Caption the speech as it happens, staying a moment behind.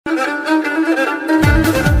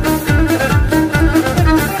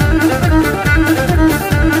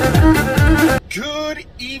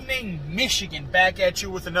back at you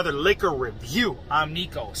with another liquor review. I'm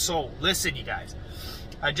Nico. So listen, you guys,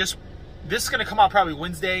 this is gonna come out probably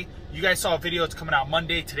Wednesday. You guys saw a video, it's coming out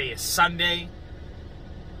Monday. Today is Sunday.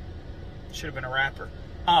 Should have been a rapper.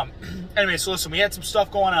 Anyway, so listen, we had some stuff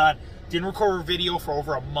going on. Didn't record a video for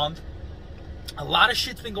over a month. A lot of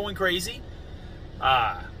shit's been going crazy.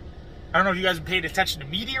 I don't know if you guys have paid attention to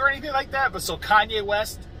media or anything like that, but so Kanye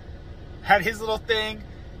West had his little thing.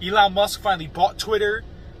 Elon Musk finally bought Twitter.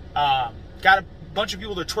 Got a bunch of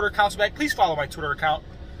people their Twitter accounts back. Please follow my Twitter account.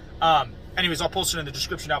 Anyways, I'll post it in the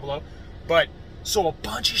description down below. But so a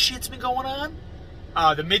bunch of shit's been going on.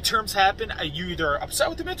 The midterms happen. Are you either upset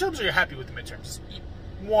with the midterms or you're happy with the midterms?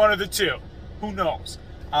 One of the two. Who knows?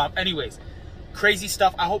 Anyways, crazy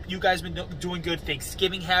stuff. I hope you guys have been doing good.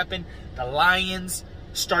 Thanksgiving happened. The Lions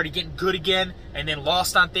started getting good again and then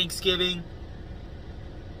lost on Thanksgiving.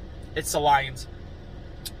 It's the Lions.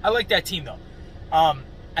 I like that team though.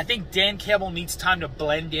 I think Dan Campbell needs time to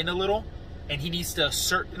blend in a little, and he needs to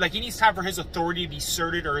he needs time for his authority to be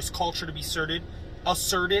asserted, or his culture to be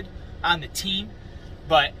asserted on the team.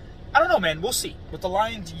 But I don't know, man. We'll see. With the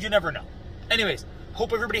Lions, you never know. Anyways,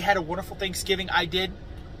 hope everybody had a wonderful Thanksgiving. I did.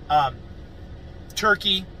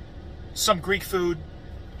 Turkey, some Greek food,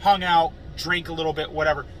 hung out, drank a little bit,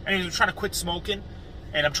 whatever. Anyways, I'm trying to quit smoking,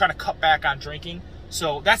 and I'm trying to cut back on drinking.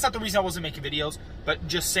 So that's not the reason I wasn't making videos, but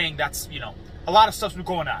just saying that's, you know, a lot of stuff's been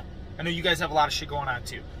going on. I know you guys have a lot of shit going on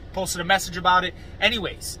too. Posted a message about it.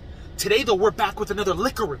 Anyways, today though, we're back with another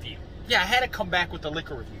liquor review. Yeah, I had to come back with the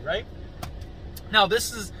liquor review, right? Now,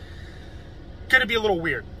 this is going to be a little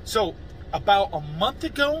weird. So, about a month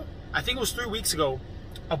ago, I think it was 3 weeks ago,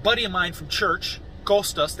 a buddy of mine from church,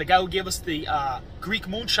 Kostas, the guy who gave us the Greek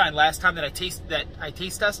moonshine last time that I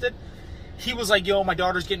taste tested, he was like, yo, my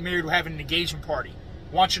daughter's getting married, we're having an engagement party.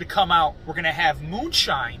 I want you to come out. We're going to have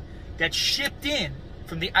moonshine that's shipped in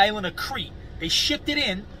from the island of Crete. They shipped it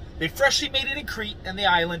in. They freshly made it in Crete and the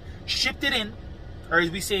island, shipped it in, or as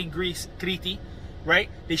we say in Greece, Crete, right?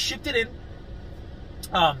 They shipped it in.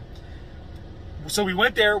 So we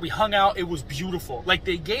went there, we hung out, it was beautiful. Like,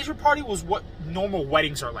 the engagement party was what normal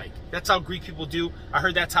weddings are like. That's how Greek people do. I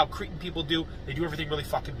heard that's how Cretan people do. They do everything really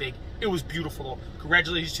fucking big. It was beautiful, though.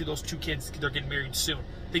 Congratulations to those two kids. They're getting married soon.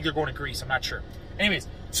 I think they're going to Greece. I'm not sure. Anyways,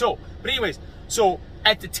 so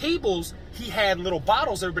at the tables, he had little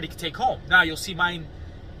bottles everybody could take home. Now, you'll see mine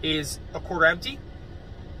is a quarter empty.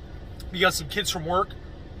 We got some kids from work,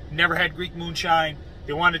 never had Greek moonshine.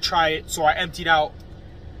 They wanted to try it, so I emptied out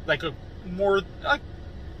like a little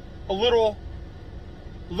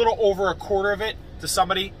over a quarter of it to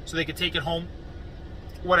somebody so they could take it home.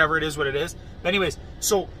 Whatever it is, what it is. But anyways,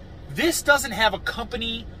 so this doesn't have a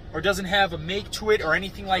company or doesn't have a make to it or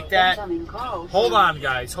anything like that. Hold on,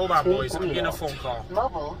 guys. Hold on, boys. I'm getting a phone call.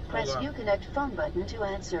 Mobile, press U connect phone button to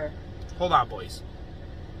answer. Hold on, boys.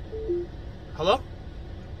 Hello?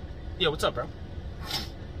 Yeah, what's up, bro?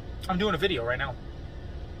 I'm doing a video right now.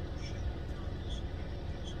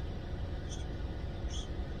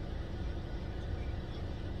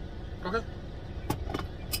 Okay.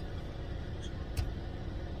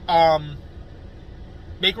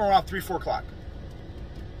 Make them around 3, 4 o'clock.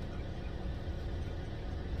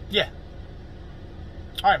 Yeah.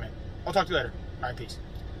 All right, man. I'll talk to you later. All right, peace.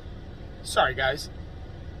 Sorry, guys.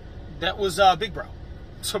 That was Big Bro.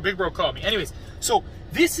 So Big Bro called me. Anyways, so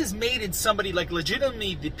this is made in somebody, like,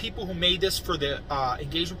 legitimately, the people who made this for the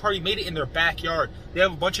engagement party made it in their backyard. They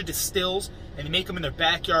have a bunch of distills, and they make them in their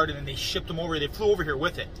backyard, and then they shipped them over. They flew over here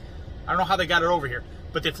with it. I don't know how they got it over here,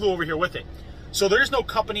 but they flew over here with it. So there's no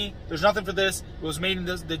company. There's nothing for this. It was made in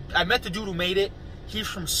this. I met the dude who made it. He's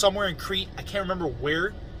from somewhere in Crete. I can't remember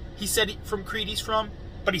where he said from Crete he's from,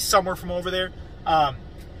 but he's somewhere from over there. And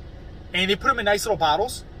they put them in nice little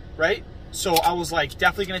bottles, right? So I was like,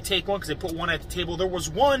 definitely going to take one because they put one at the table. There was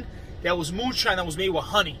one that was moonshine that was made with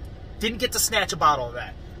honey. Didn't get to snatch a bottle of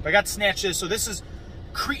that, but I got to snatch this. So this is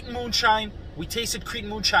Cretan moonshine. We tasted Cretan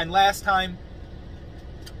moonshine last time,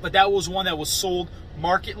 but that was one that was sold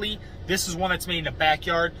marketly. This is one that's made in the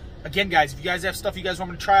backyard. Again, guys, if you guys have stuff you guys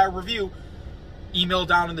want me to try or review, email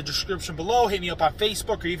down in the description below. Hit me up on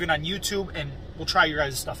Facebook or even on YouTube, and we'll try your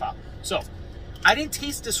guys' stuff out. So I didn't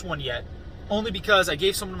taste this one yet, only because I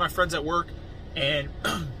gave some to my friends at work and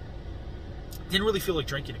didn't really feel like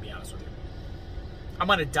drinking, to be honest with you. I'm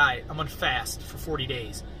on a diet. I'm on fast for 40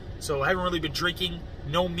 days. So I haven't really been drinking.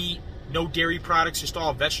 No meat, no dairy products, just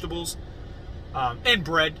all vegetables. And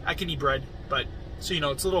bread. I can eat bread, but, so, you know,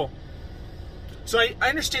 it's a little... So I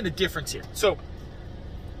understand the difference here. So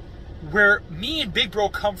where me and Big Bro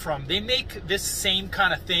come from, they make this same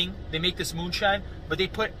kind of thing. They make this moonshine, but they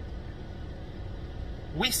put...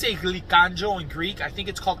 We say glikanjo in Greek. I think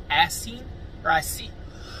it's called asine. or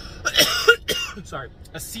sorry,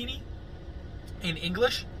 acini in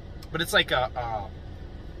English, but it's like a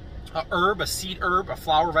herb, a seed herb, a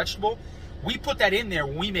flower vegetable. We put that in there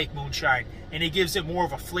when we make moonshine, and it gives it more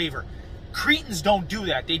of a flavor. Cretans don't do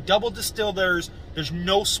that. They double distill theirs. There's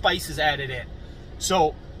no spices added in.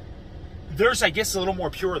 So theirs, I guess, is a little more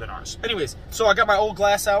pure than ours. Anyways, so I got my old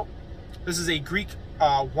glass out. This is a Greek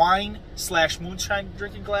wine / moonshine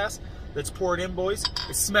drinking glass. Let's pour it in, boys.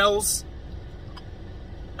 It smells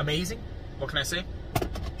amazing. What can I say?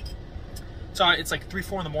 So it's like 3,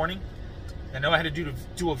 4 in the morning. I know I had to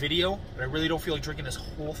do a video, but I really don't feel like drinking this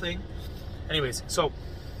whole thing. Anyways, so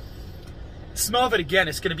smell of it again.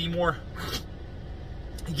 It's going to be more.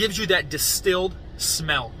 It gives you that distilled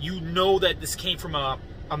smell. You know that this came from a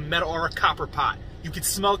metal or a copper pot. You can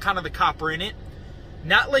smell kind of the copper in it.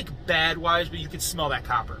 Not like bad wise, but you can smell that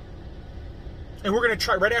copper. And we're going to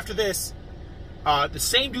try right after this. The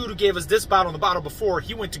same dude who gave us this bottle and the bottle before,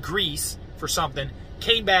 he went to Greece for something,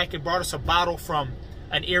 came back and brought us a bottle from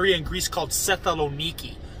an area in Greece called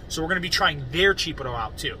Thessaloniki. So we're going to be trying their Tsipouro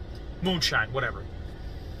out too. Moonshine, whatever.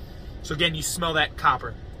 So again, you smell that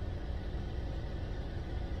copper.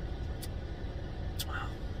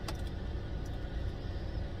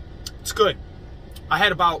 It's good. I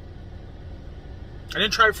didn't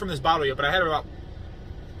try it from this bottle yet, but I had about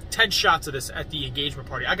 10 shots of this at the engagement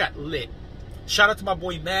party. I got lit. Shout out to my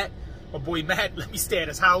boy Matt. My boy Matt let me stay at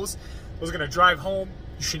his house. I was going to drive home.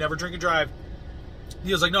 You should never drink and drive.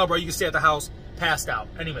 He was like, no, bro, you can stay at the house. Passed out.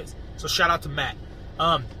 Anyways, so shout out to Matt.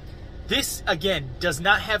 This, again, does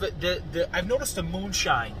not have it. I've noticed the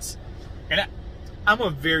moonshines, and I'm a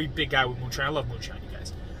very big guy with moonshine. I love moonshine, you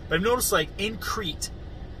guys. But I've noticed, like, in Crete,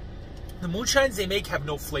 the moonshines they make have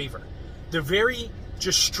no flavor. They're very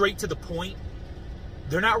just straight to the point.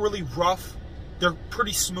 They're not really rough. They're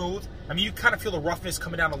pretty smooth. I mean, you kind of feel the roughness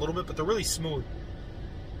coming down a little bit, but they're really smooth.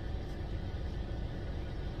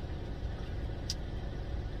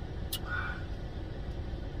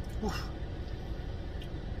 Oof.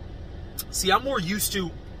 See, I'm more used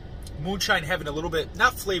to moonshine having a little bit,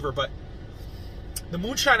 not flavor, but the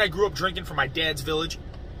moonshine I grew up drinking from my dad's village.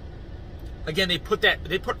 Again, they put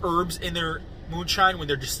herbs in their moonshine when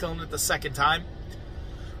they're distilling it the second time.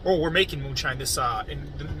 Oh, we're making moonshine this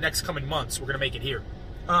in the next coming months. We're gonna make it here.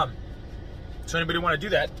 So anybody want to do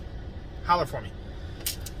that? Holler for me.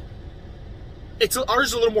 Ours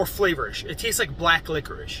is a little more flavorish. It tastes like black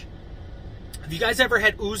licorice. Have you guys ever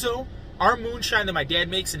had ouzo? Our moonshine that my dad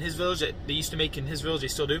makes in his village, that they used to make in his village, they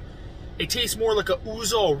still do. It tastes more like a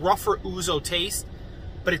ouzo, a rougher ouzo taste,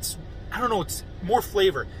 but it's, I don't know, it's more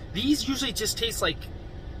flavor. These usually just taste like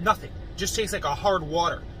nothing. Just tastes like a hard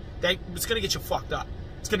water. It's gonna get you fucked up.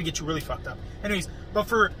 It's gonna get you really fucked up. Anyways, but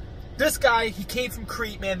for this guy, he came from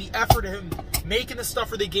Crete, man. The effort of him making the stuff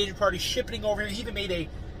for the engagement party, shipping over here. He even made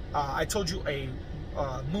I told you, a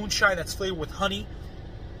moonshine that's flavored with honey.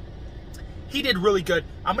 He did really good.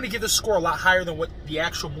 I'm going to give this score a lot higher than what the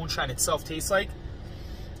actual moonshine itself tastes like,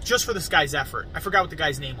 just for this guy's effort. I forgot what the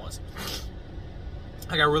guy's name was.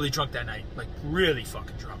 I got really drunk that night. Like, really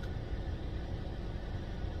fucking drunk.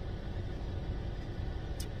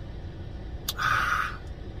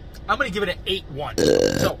 I'm going to give it an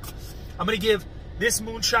 8-1. So, I'm going to give this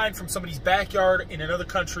moonshine from somebody's backyard in another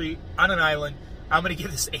country on an island, I'm going to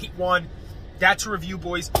give this 8-1. That's a review,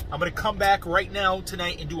 boys. I'm going to come back right now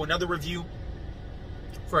tonight and do another review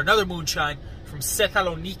for another moonshine from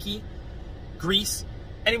Thessaloniki, Greece.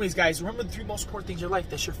 Anyways, guys, remember the 3 most important things in your life.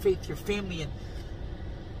 That's your faith, your family, and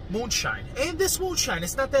moonshine. And this moonshine,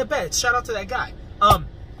 it's not that bad. Shout out to that guy.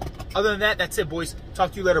 Other than that, that's it, boys.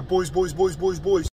 Talk to you later. Boys, boys, boys, boys, boys.